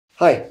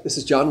Hi, this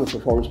is John with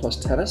Performance Plus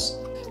Tennis,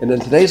 and in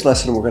today's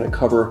lesson we're going to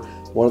cover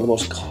one of the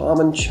most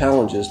common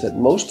challenges that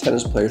most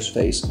tennis players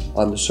face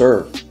on the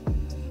serve,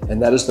 and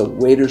that is the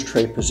waiter's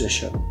tray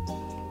position.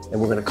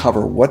 And we're going to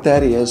cover what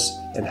that is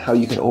and how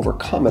you can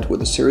overcome it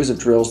with a series of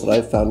drills that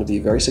I've found to be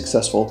very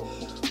successful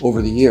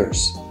over the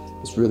years.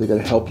 It's really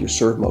going to help your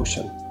serve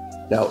motion.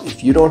 Now,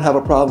 if you don't have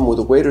a problem with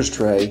a waiter's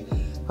tray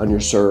on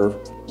your serve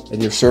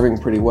and you're serving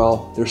pretty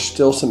well, there's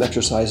still some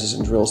exercises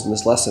and drills in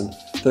this lesson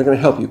that are going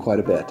to help you quite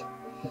a bit.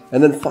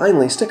 And then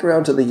finally, stick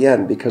around to the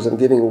end because I'm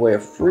giving away a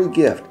free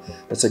gift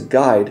that's a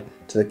guide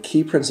to the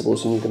key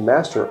principles you need to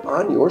master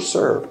on your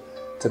serve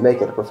to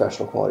make it a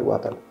professional quality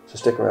weapon. So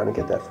stick around and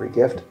get that free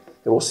gift,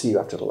 and we'll see you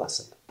after the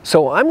lesson.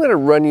 So I'm going to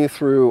run you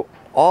through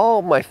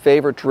all my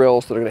favorite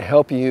drills that are going to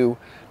help you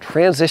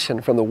transition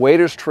from the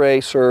waiter's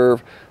tray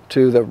serve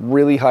to the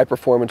really high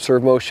performance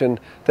serve motion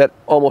that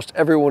almost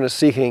everyone is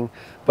seeking,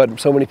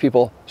 but so many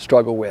people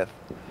struggle with.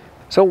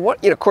 So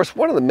of course,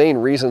 one of the main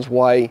reasons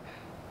why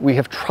we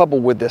have trouble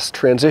with this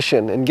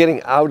transition and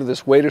getting out of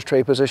this waiter's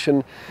tray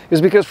position is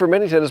because for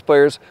many tennis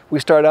players, we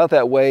start out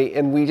that way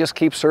and we just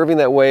keep serving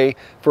that way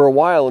for a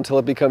while until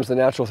it becomes the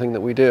natural thing that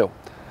we do.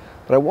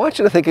 But I want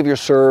you to think of your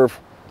serve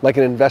like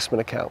an investment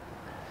account.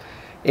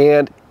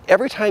 And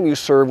every time you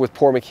serve with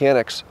poor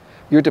mechanics,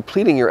 you're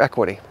depleting your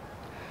equity.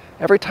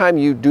 Every time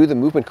you do the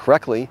movement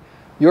correctly,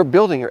 you're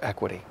building your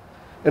equity.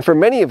 And for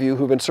many of you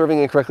who've been serving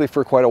incorrectly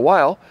for quite a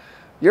while,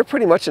 you're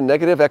pretty much in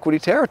negative equity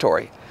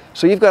territory.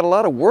 So you've got a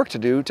lot of work to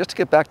do just to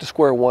get back to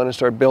square one and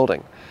start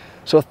building.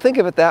 So think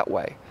of it that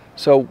way.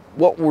 So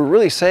what we're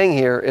really saying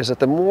here is that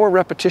the more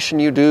repetition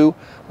you do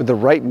with the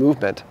right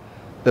movement,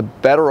 the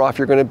better off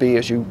you're going to be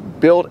as you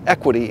build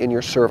equity in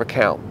your serve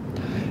account.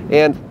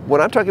 And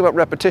when I'm talking about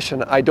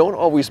repetition, I don't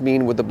always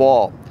mean with the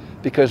ball,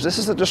 because this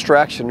is a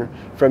distraction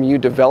from you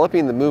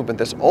developing the movement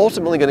that's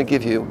ultimately going to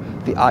give you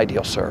the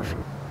ideal serve.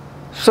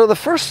 So the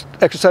first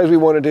exercise we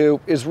want to do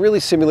is really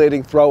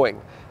simulating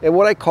throwing, and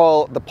what I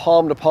call the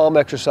palm-to-palm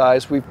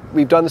exercise.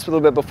 We've done this a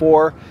little bit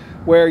before,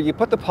 where you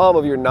put the palm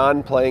of your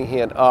non-playing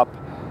hand up,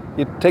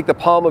 you take the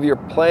palm of your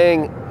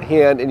playing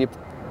hand and you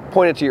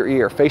point it to your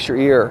ear, face your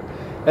ear,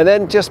 and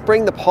then just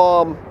bring the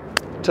palm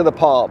to the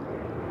palm.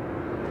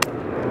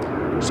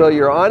 So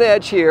you're on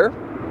edge here,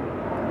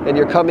 and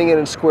you're coming in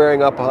and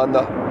squaring up on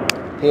the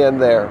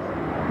hand there,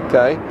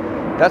 okay?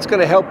 That's going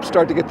to help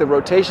start to get the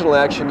rotational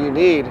action you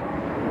need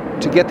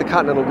to get the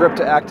continental grip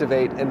to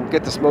activate and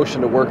get this motion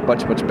to work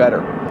much, much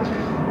better.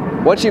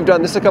 Once you've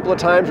done this a couple of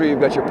times where you've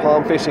got your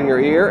palm facing your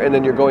ear and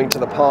then you're going to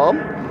the palm,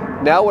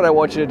 now what I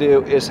want you to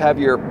do is have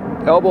your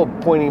elbow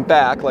pointing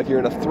back like you're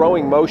in a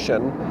throwing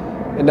motion,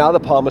 and now the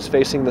palm is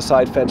facing the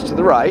side fence to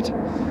the right.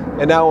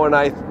 And now when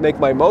I make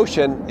my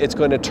motion, it's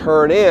going to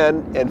turn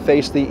in and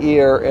face the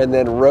ear and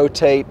then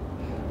rotate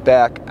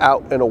back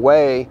out and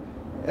away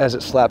as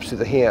it slaps through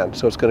the hand.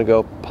 So it's going to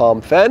go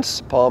palm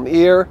fence, palm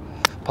ear,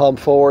 palm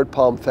forward,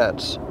 palm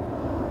fence.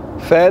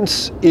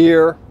 Fence,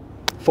 ear,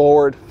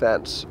 forward,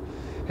 fence.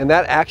 And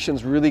that action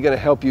is really going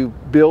to help you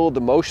build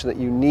the motion that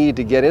you need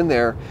to get in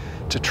there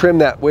to trim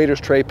that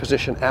waiter's tray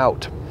position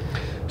out.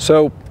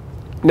 So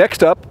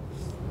next up,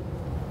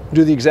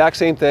 do the exact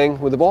same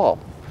thing with the ball.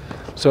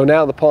 So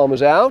now the palm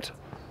is out,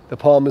 the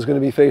palm is going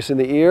to be facing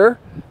the ear,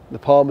 the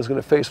palm is going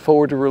to face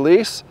forward to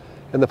release,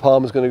 and the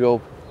palm is going to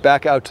go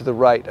back out to the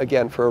right,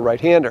 again for a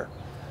right-hander.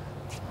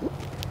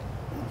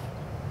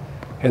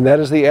 And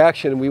that is the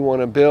action we want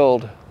to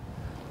build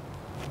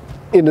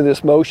into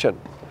this motion.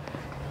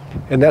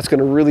 And that's going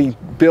to really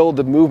build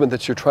the movement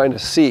that you're trying to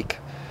seek.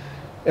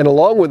 And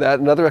along with that,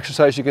 another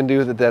exercise you can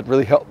do that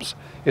really helps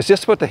is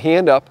just put the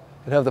hand up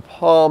and have the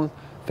palm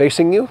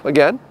facing you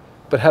again,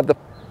 but have the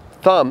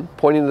thumb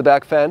pointing to the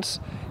back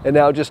fence, and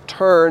now just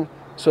turn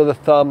so the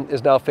thumb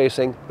is now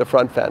facing the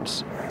front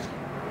fence.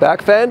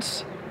 Back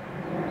fence,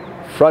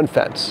 front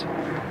fence.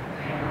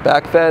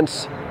 Back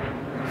fence,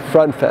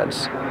 front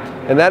fence.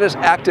 And that is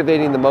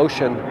activating the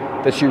motion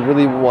that you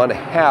really want to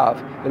have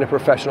in a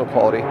professional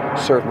quality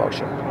serve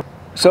motion.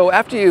 So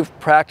after you've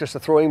practiced the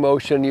throwing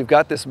motion, you've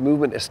got this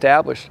movement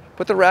established,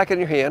 put the racket in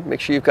your hand, make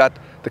sure you've got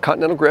the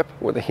continental grip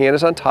where the hand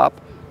is on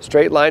top,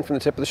 straight line from the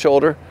tip of the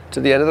shoulder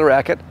to the end of the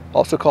racket,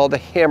 also called the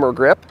hammer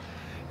grip.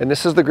 And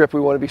this is the grip we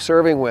want to be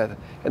serving with.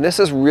 And this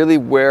is really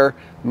where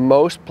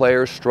most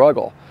players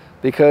struggle,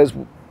 because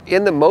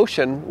in the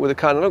motion with a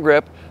continental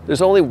grip,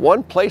 there's only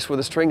one place where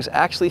the strings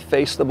actually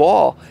face the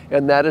ball,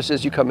 and that is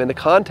as you come into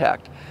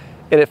contact.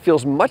 And it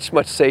feels much,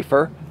 much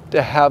safer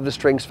to have the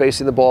strings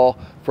facing the ball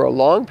for a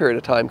long period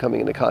of time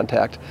coming into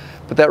contact,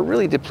 but that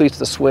really depletes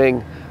the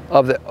swing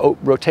of the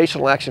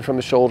rotational action from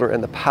the shoulder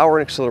and the power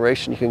and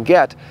acceleration you can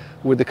get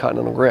with the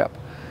continental grip.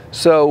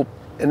 So,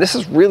 and this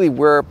is really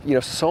where,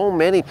 so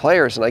many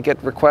players, and I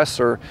get requests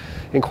or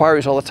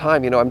inquiries all the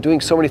time, I'm doing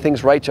so many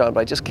things right, John,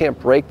 but I just can't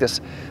break this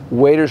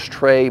waiter's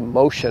tray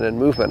motion and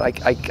movement.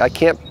 I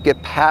can't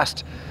get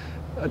past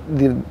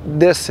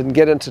this and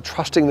get into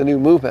trusting the new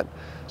movement.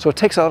 So it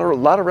takes a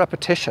lot of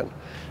repetition.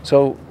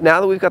 So now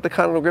that we've got the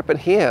continental grip in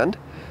hand,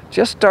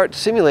 just start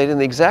simulating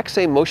the exact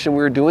same motion we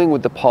were doing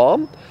with the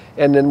palm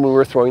and then when we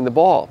were throwing the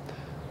ball.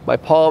 My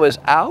palm is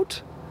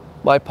out,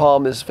 my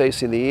palm is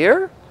facing the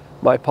ear,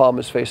 my palm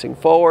is facing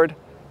forward,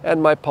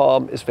 and my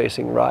palm is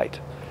facing right.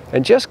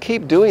 And just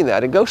keep doing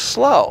that and go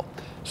slow.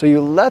 So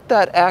you let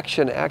that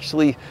action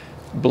actually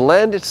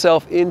blend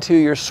itself into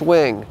your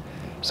swing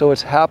so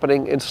it's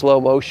happening in slow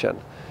motion.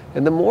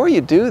 And the more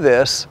you do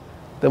this,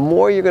 the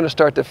more you're going to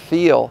start to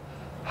feel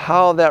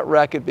how that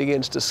racket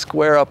begins to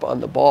square up on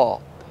the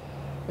ball.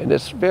 And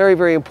it's very,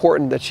 very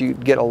important that you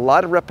get a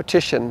lot of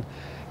repetition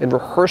and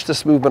rehearse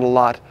this movement a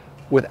lot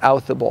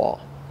without the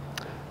ball.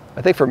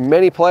 I think for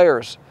many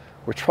players,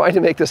 we're trying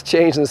to make this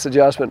change and this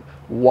adjustment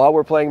while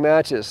we're playing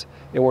matches,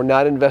 and we're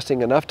not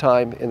investing enough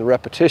time in the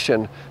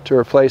repetition to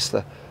replace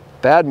the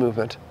bad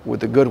movement with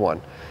the good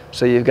one.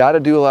 So you've got to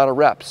do a lot of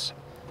reps.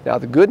 Now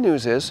the good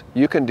news is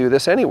you can do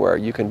this anywhere.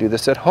 You can do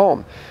this at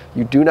home.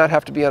 You do not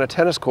have to be on a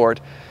tennis court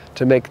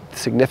to make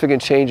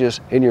significant changes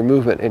in your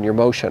movement and your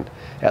motion,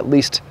 at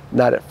least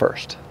not at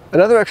first.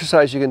 Another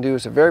exercise you can do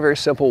is a very, very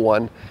simple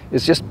one,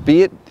 is just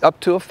be it up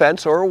to a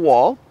fence or a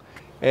wall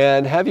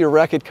and have your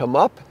racket come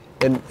up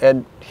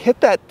and hit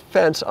that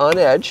fence on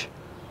edge.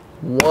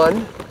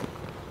 1,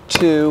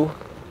 2,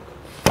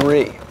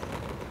 3.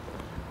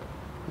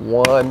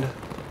 1,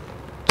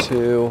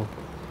 2,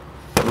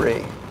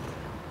 3.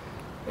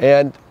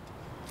 And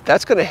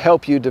that's going to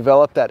help you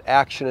develop that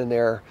action in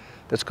there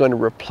that's going to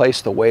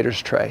replace the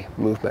waiter's tray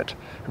movement.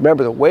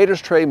 Remember, the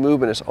waiter's tray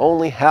movement is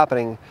only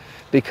happening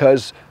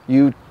because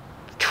you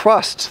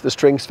trust the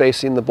strings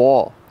facing the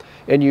ball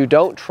and you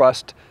don't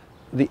trust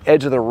the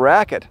edge of the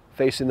racket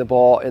facing the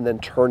ball and then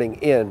turning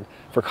in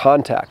for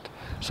contact.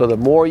 So the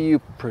more you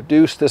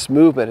produce this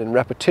movement in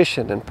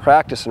repetition and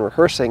practice and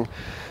rehearsing,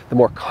 the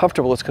more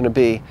comfortable it's going to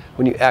be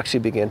when you actually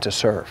begin to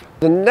serve.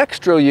 The next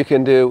drill you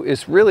can do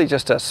is really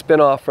just a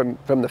spin off from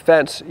the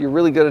fence. You're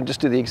really going to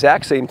just do the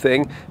exact same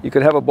thing. You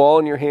can have a ball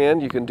in your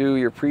hand, you can do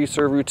your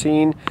pre-serve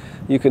routine,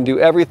 you can do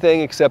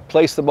everything except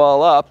place the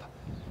ball up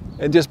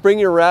and just bring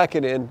your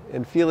racket in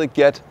and feel it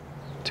get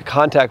to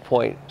contact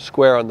point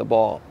square on the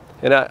ball.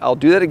 And I'll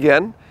do that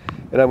again,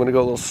 and I'm going to go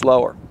a little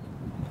slower.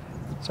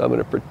 So I'm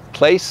going to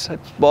place a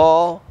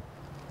ball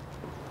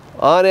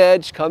on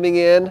edge, coming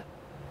in,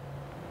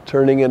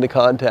 turning into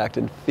contact,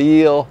 and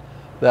feel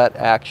that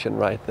action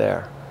right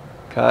there,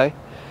 okay?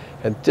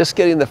 And just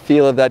getting the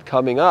feel of that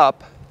coming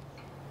up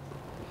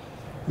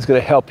is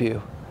going to help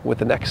you with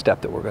the next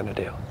step that we're going to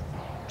do.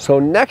 So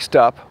next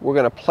up, we're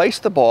going to place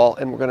the ball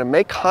and we're going to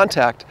make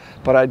contact,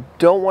 but I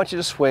don't want you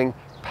to swing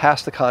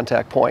past the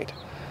contact point.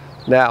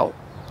 Now,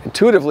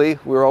 intuitively,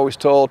 we're always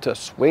told to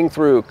swing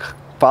through,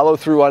 follow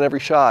through on every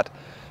shot,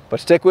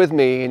 but stick with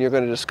me and you're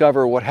going to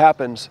discover what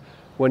happens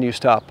when you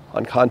stop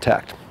on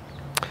contact.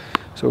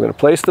 So we're going to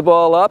place the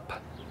ball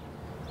up,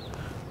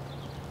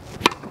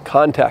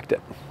 contact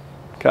it,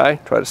 okay?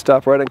 Try to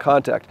stop right on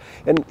contact.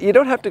 And you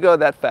don't have to go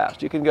that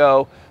fast. You can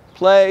go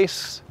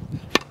place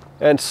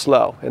and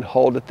slow and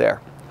hold it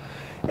there.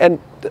 And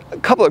a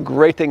couple of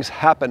great things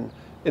happen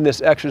in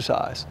this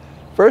exercise.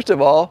 First of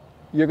all,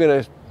 you're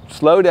going to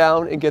slow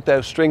down and get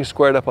those strings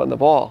squared up on the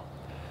ball.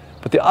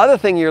 But the other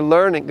thing you're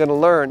going to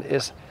learn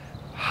is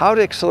how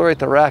to accelerate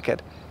the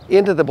racket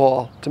into the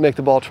ball to make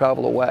the ball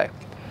travel away.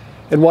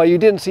 And while you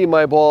didn't see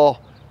my ball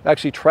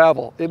actually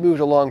travel, it moved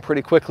along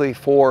pretty quickly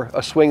for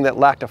a swing that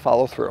lacked a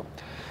follow-through.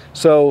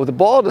 So the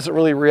ball doesn't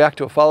really react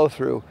to a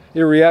follow-through,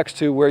 it reacts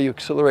to where you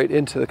accelerate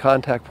into the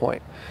contact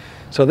point.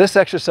 So this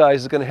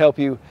exercise is going to help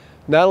you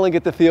not only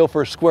get the feel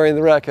for squaring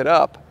the racket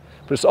up,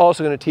 but it's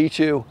also going to teach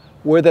you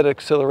where that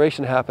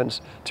acceleration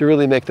happens to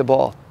really make the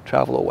ball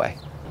travel away.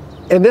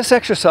 And this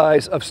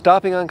exercise of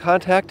stopping on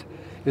contact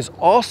is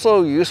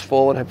also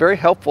useful and very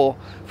helpful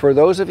for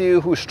those of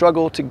you who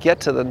struggle to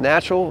get to the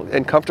natural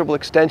and comfortable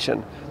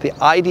extension, the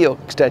ideal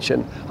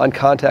extension on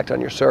contact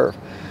on your serve.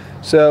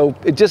 So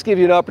it just gives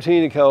you an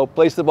opportunity to go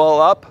place the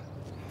ball up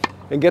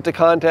and get to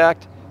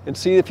contact and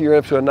see if you're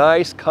up to a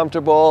nice,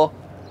 comfortable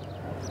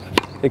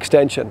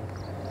extension.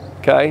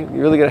 Okay? You're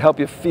really going to help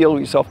you feel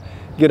yourself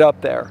get up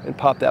there and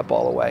pop that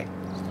ball away.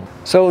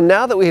 So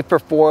now that we've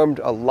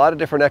performed a lot of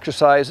different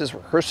exercises,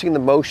 rehearsing the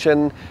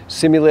motion,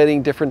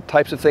 simulating different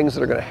types of things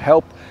that are going to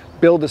help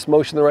build this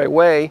motion the right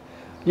way,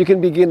 you can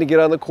begin to get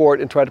on the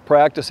court and try to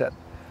practice it.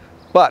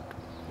 But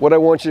what I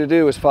want you to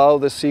do is follow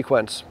this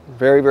sequence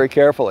very, very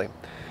carefully.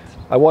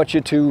 I want you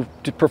to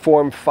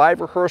perform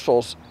 5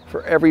 rehearsals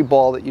for every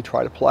ball that you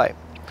try to play.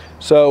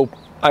 So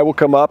I will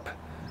come up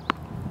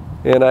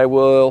and I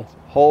will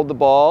hold the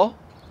ball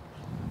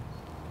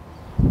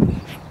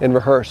and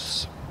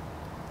rehearse.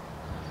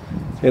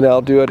 And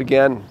I'll do it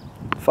again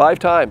 5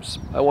 times.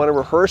 I want to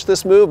rehearse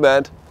this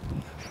movement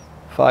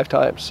 5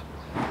 times.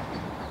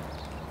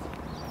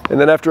 And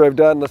then after I've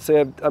done, let's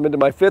say I'm into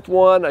my 5th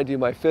one, I do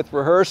my 5th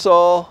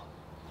rehearsal.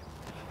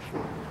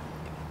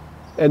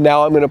 And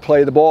now I'm going to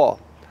play the ball.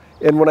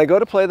 And when I go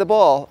to play the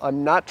ball,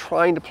 I'm not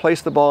trying to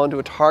place the ball into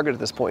a target at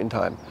this point in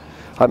time.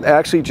 I'm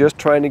actually just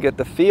trying to get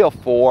the feel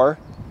for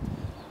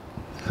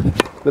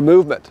the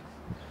movement.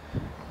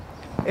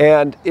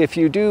 And if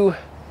you do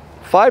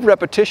 5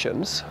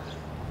 repetitions,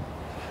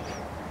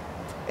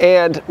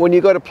 and when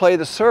you go to play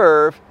the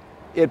serve,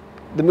 it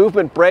the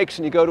movement breaks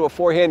and you go to a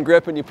forehand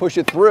grip and you push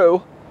it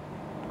through,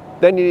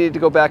 then you need to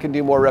go back and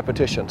do more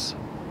repetitions.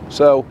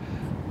 So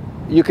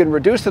you can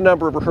reduce the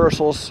number of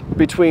rehearsals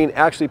between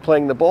actually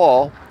playing the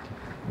ball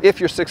if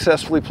you're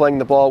successfully playing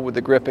the ball with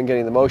the grip and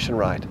getting the motion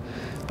right.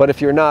 But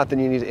if you're not, then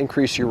you need to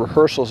increase your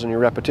rehearsals and your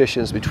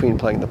repetitions between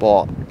playing the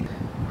ball.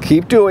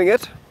 Keep doing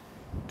it,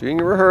 doing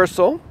your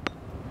rehearsal.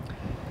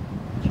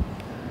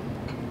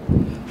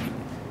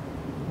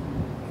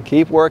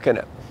 Keep working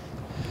it.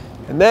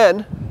 And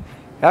then,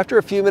 after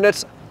a few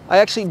minutes, I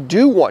actually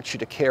do want you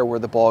to care where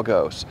the ball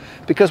goes,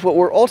 because what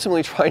we're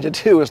ultimately trying to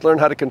do is learn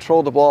how to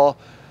control the ball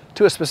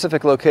to a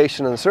specific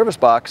location in the service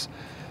box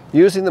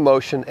using the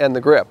motion and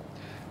the grip.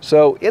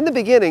 So in the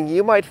beginning,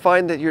 you might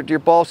find that your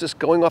ball's just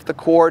going off the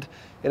court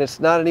and it's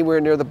not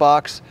anywhere near the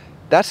box.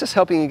 That's just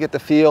helping you get the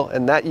feel,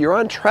 and that you're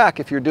on track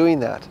if you're doing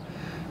that.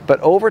 But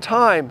over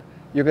time,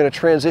 you're going to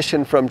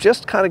transition from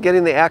just kind of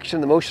getting the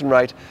action, the motion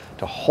right,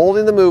 to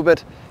holding the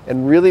movement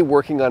and really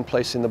working on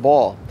placing the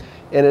ball.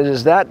 And it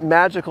is that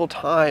magical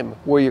time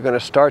where you're going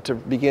to start to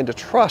begin to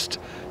trust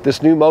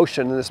this new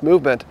motion and this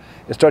movement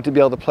and start to be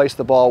able to place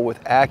the ball with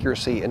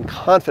accuracy and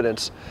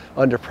confidence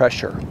under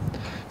pressure.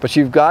 But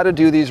you've got to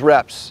do these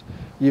reps.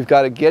 You've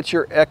got to get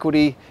your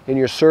equity in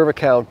your serve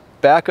account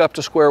back up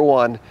to square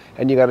one,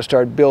 and you got to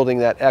start building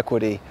that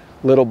equity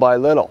little by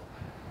little.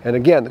 And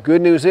again, the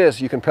good news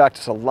is you can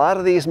practice a lot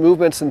of these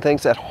movements and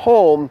things at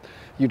home.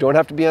 You don't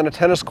have to be on a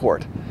tennis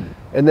court.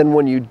 And then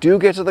when you do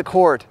get to the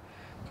court,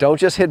 don't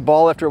just hit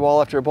ball after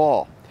ball after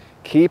ball.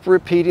 Keep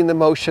repeating the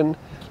motion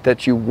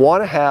that you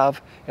want to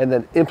have and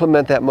then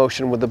implement that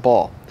motion with the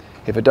ball.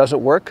 If it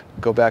doesn't work,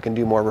 go back and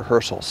do more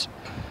rehearsals.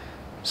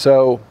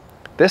 So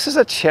this is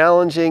a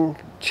challenging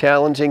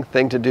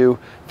thing to do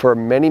for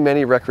many,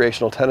 many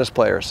recreational tennis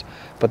players,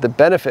 but the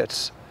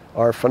benefits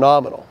are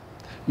phenomenal.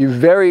 You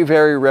very,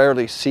 very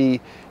rarely see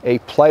a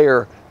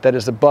player that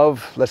is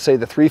above, let's say,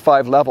 the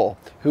 3-5 level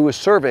who is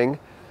serving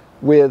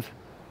with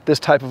this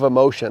type of a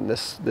motion,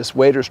 this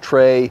waiter's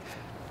tray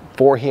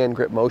forehand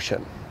grip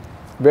motion.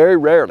 Very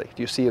rarely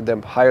do you see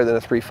them higher than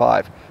a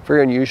 3-5.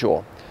 Very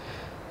unusual.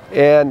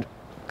 And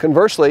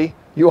conversely,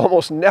 you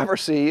almost never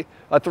see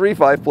a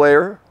 3-5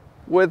 player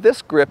with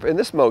this grip and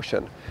this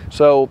motion.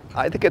 So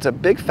I think it's a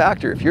big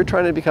factor. If you're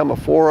trying to become a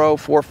 4-0,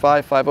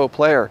 4-5, 5-0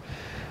 player,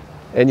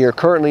 and you're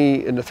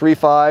currently in the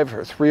 3-5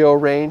 or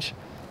 3-0 range,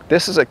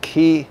 this is a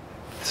key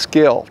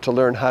skill to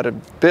learn how to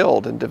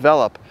build and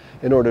develop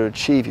in order to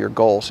achieve your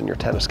goals in your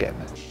tennis game.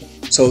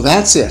 So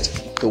that's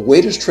it, the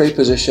waiter's tray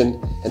position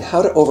and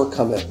how to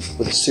overcome it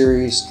with a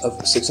series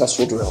of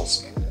successful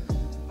drills.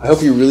 I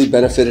hope you really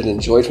benefited and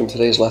enjoyed from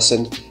today's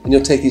lesson, and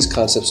you'll take these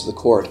concepts to the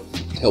court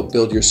to help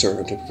build your serve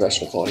into a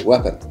professional quality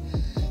weapon.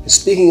 And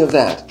speaking of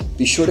that,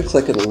 be sure to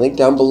click on the link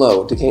down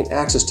below to gain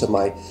access to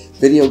my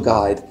video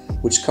guide,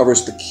 which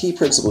covers the key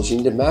principles you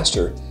need to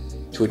master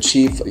to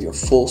achieve your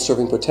full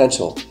serving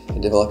potential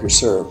and develop your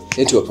serve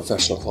into a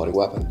professional quality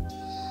weapon.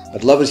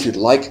 I'd love it if you'd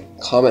like,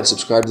 comment,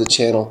 subscribe to the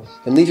channel,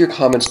 and leave your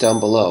comments down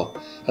below.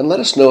 And let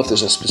us know if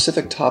there's a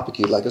specific topic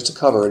you'd like us to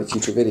cover in a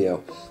future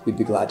video. We'd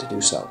be glad to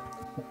do so.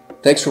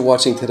 Thanks for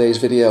watching today's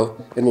video,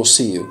 and we'll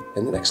see you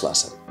in the next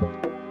lesson.